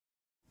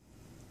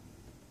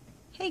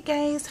Hey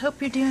guys,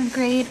 hope you're doing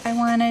great. I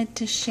wanted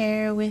to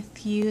share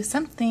with you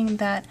something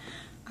that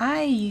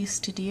I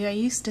used to do. I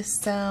used to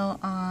sell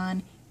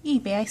on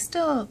eBay. I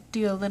still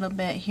do a little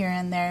bit here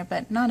and there,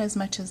 but not as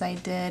much as I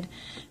did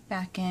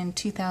back in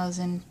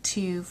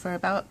 2002 for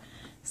about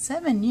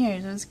 7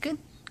 years. It was good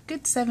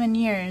 7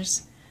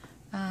 years.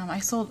 I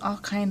sold all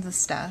kinds of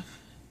stuff.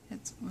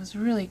 It was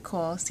really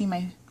cool. See,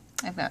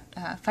 I've got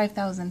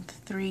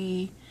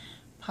 5,003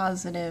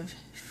 positive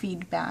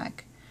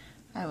feedback.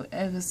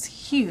 It was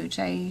huge.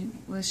 I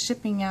was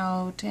shipping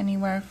out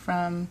anywhere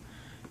from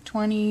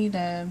 20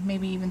 to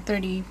maybe even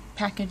 30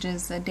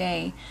 packages a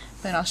day,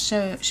 but I'll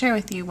share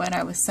with you what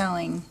I was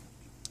selling.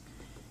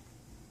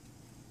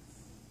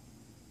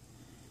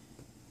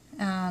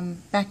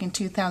 Back in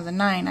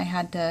 2009 I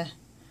had to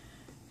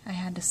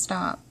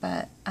stop,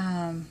 but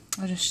I'll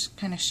just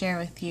kind of share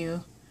with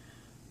you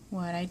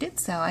what I did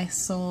sell. I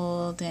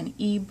sold an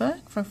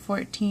ebook for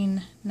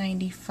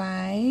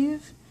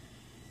 $14.95.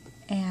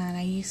 And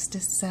I used to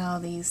sell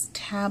these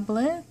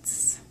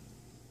tablets.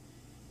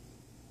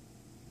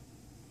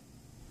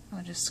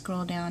 I'll just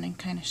scroll down and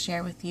kind of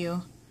share with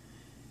you.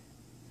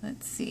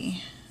 Let's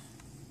see.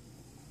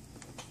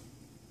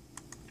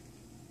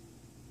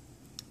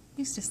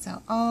 Used to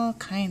sell all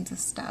kinds of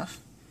stuff.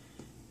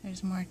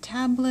 There's more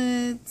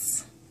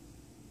tablets.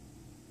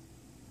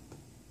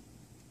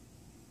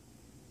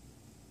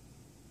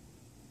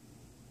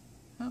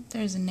 Oh,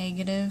 there's a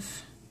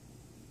negative.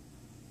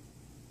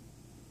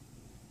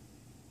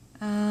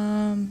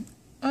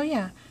 Oh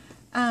yeah,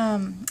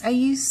 I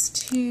used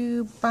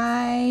to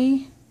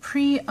buy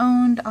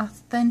pre-owned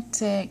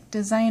authentic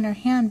designer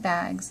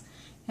handbags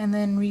and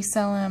then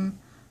resell them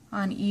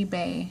on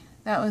eBay.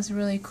 That was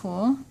really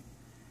cool.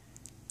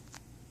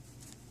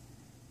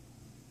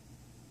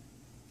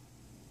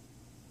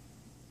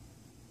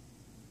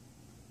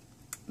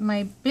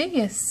 My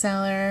biggest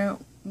seller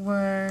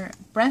were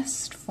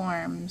breast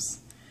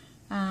forms.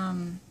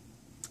 I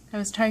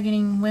was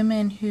targeting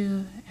women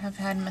who have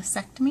had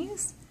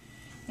mastectomies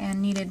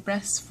and needed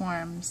breast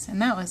forms, and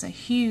that was a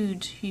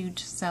huge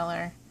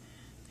seller.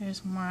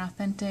 There's more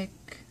authentic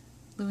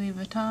Louis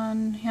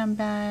Vuitton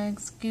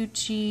handbags,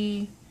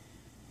 Gucci,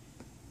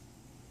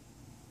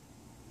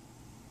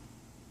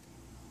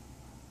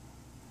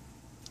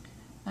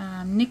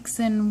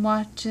 Nixon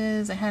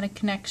watches. I had a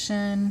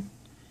connection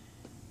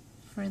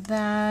for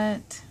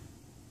that.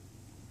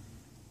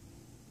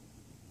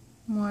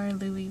 More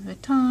Louis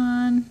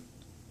Vuitton.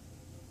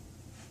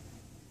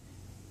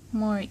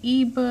 More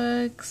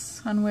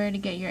ebooks on where to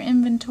get your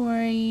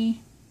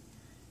inventory.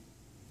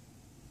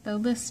 The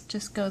list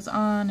just goes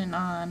on and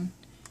on.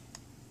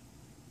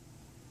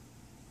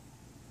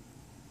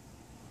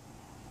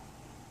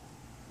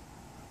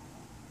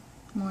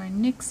 More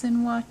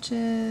Nixon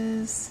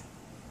watches.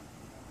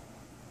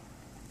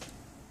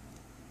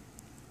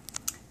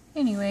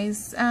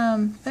 Anyways,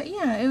 but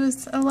yeah, it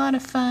was a lot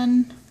of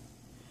fun.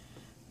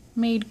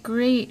 Made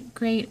great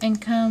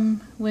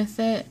income with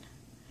it.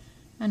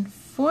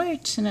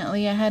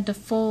 Unfortunately, I had to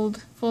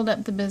fold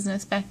up the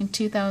business back in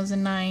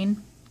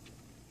 2009.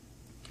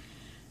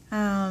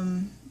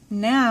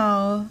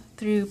 Now,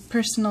 through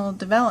personal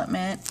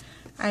development,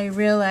 I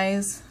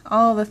realize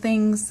all the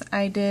things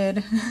I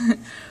did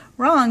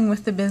wrong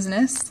with the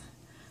business.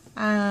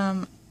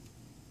 I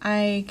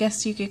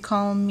guess you could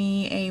call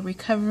me a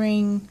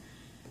recovering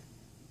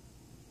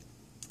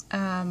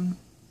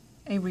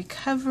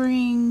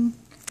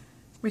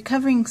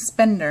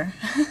spender.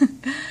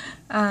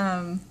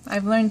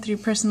 I've learned through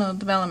personal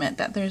development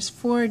that there's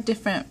 4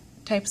 different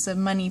types of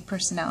money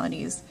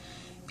personalities.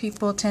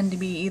 People tend to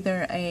be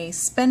either a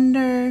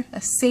spender, a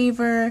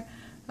saver,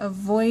 a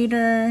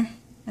voider,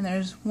 and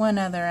there's one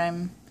other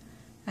I'm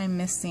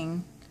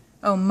missing.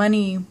 Oh,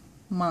 money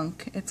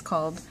monk it's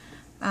called.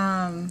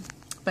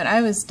 But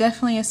I was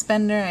definitely a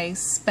spender. I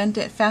spent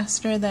it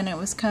faster than it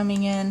was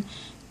coming in.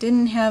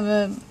 Didn't have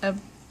a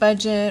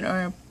budget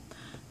or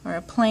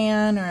a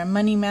plan or a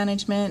money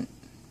management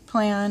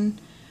plan.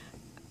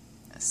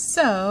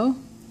 So,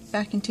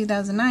 back in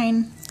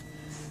 2009,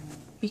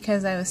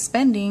 because I was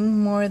spending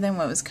more than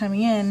what was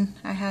coming in,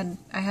 I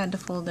had to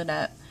fold it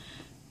up.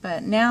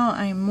 But now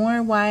I'm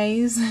more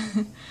wise,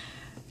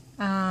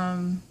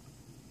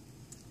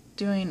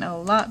 doing a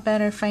lot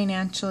better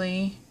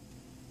financially.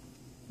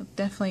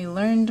 Definitely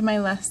learned my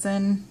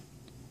lesson,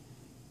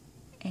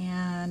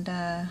 and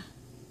I'm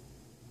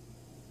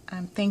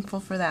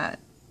thankful for that.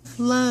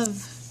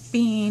 Love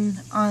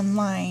being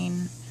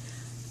online.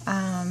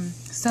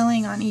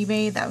 Selling on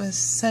eBay, that was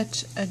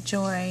such a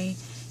joy,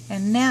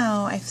 and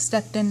now I've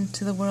stepped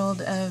into the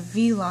world of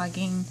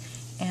vlogging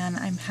and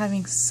I'm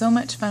having so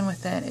much fun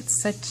with it.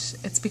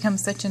 It's become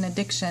such an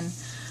addiction.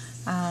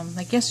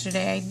 Like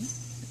yesterday I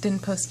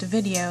didn't post a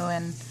video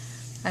and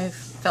I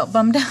felt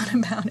bummed out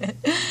about it.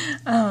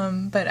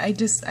 But I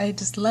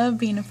just love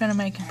being in front of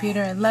my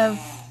computer. I love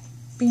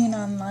being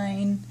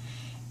online,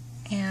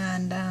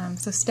 and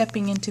so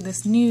stepping into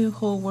this new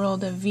whole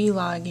world of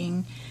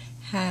vlogging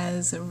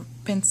has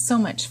been so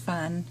much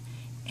fun,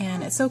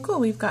 and it's so cool.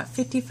 We've got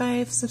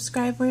 55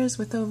 subscribers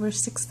with over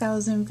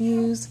 6,000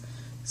 views,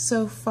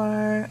 so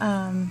far.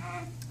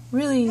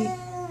 Really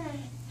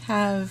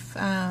have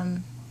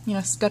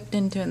stepped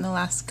into it in the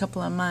last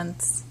couple of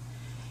months.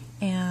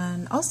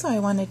 And also I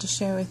wanted to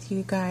share with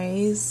you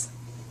guys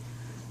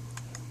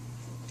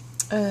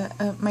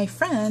my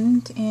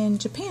friend in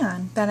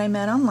Japan that I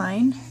met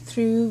online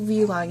through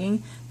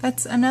vlogging.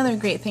 That's another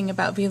great thing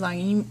about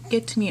vlogging. You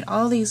get to meet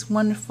all these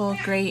wonderful,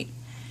 great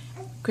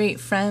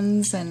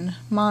friends and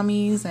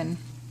mommies and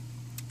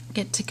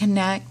get to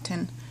connect,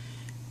 and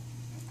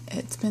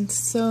it's been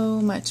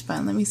so much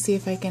fun. Let me see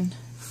if I can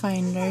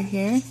find her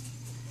here.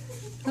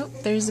 Oh,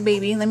 there's a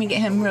baby. Let me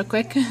get him real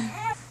quick.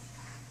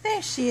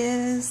 There she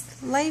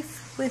is.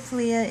 Life with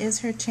Leah is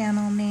her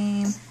channel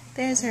name.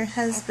 There's her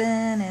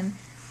husband and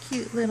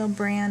cute little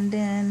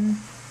Brandon.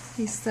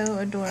 He's so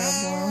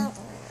adorable.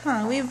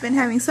 Huh, we've been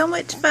having so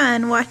much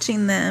fun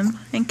watching them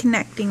and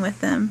connecting with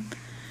them.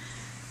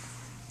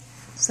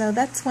 So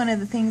that's one of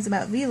the things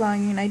about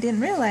vlogging. I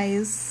didn't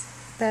realize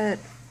that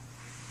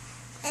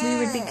we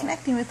would be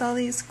connecting with all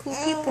these cool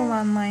people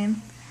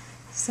online.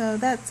 So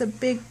that's a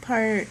big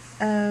part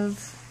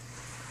of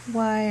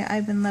why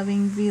I've been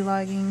loving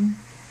vlogging.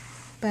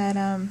 But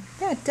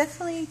yeah,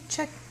 definitely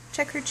check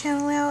her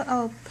channel out.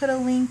 I'll put a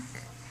link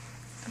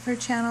of her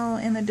channel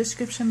in the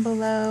description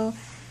below,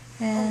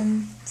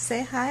 and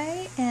say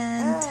hi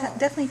and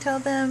definitely tell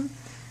them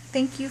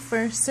thank you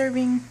for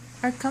serving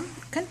our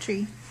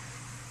country.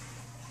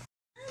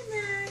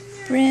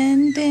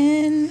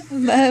 Brandon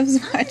loves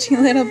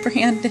watching little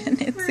Brandon.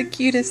 It's the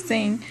cutest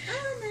thing.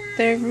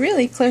 They're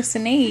really close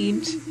in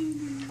age.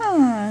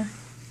 Aw,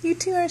 you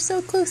two are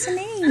so close in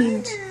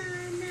age.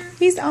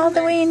 He's all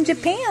the way in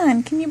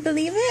Japan. Can you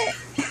believe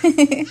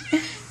it?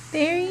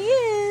 There he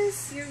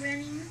is. You're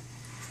running.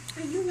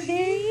 Are you running?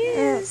 There he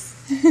is.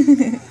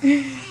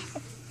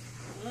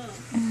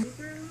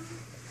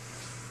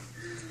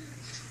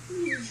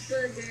 You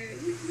booger.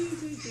 You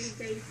need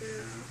diaper.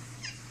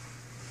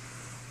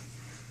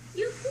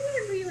 You pee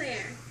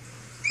everywhere.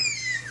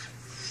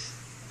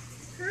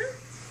 Huh?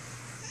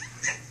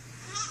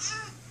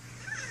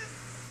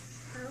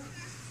 Oh.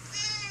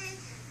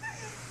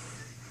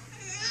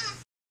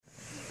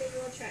 Then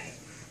we'll try.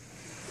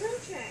 We'll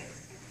try.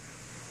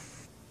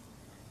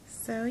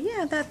 So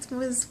yeah, that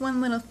was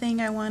one little thing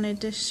I wanted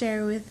to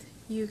share with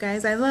you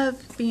guys. I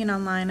love being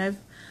online. I've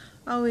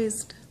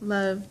always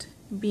loved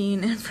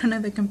being in front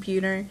of the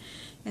computer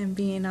and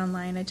being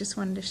online. I just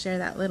wanted to share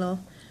that little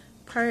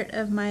part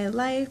of my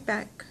life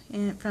back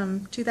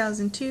from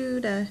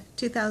 2002 to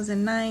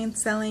 2009,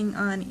 selling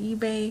on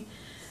eBay.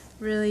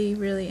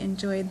 Really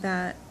enjoyed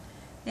that.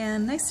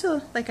 And I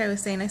still, like I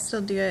was saying, I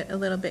still do it a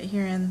little bit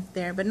here and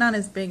there, but not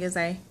as big as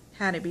I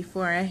had it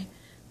before. I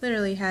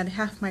literally had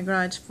half my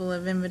garage full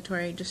of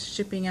inventory, just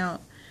shipping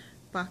out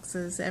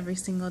boxes every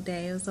single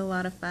day. It was a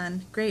lot of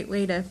fun. Great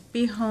way to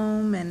be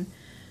home and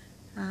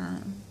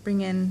bring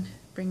in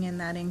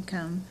that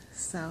income.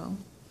 So,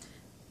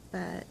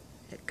 but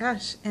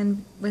gosh,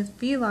 and with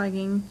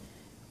vlogging,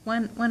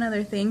 one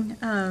other thing,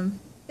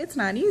 it's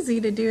not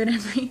easy to do it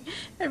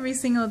every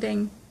single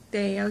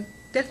day. I'll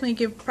definitely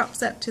give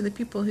props up to the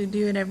people who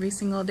do it every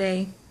single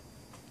day.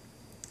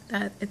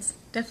 That it's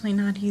definitely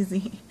not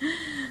easy.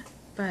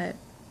 But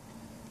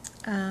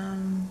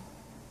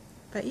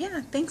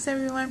yeah, thanks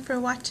everyone for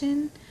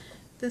watching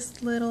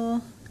this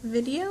little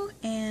video,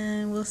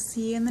 and we'll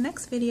see you in the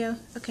next video.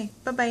 Okay,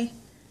 bye-bye.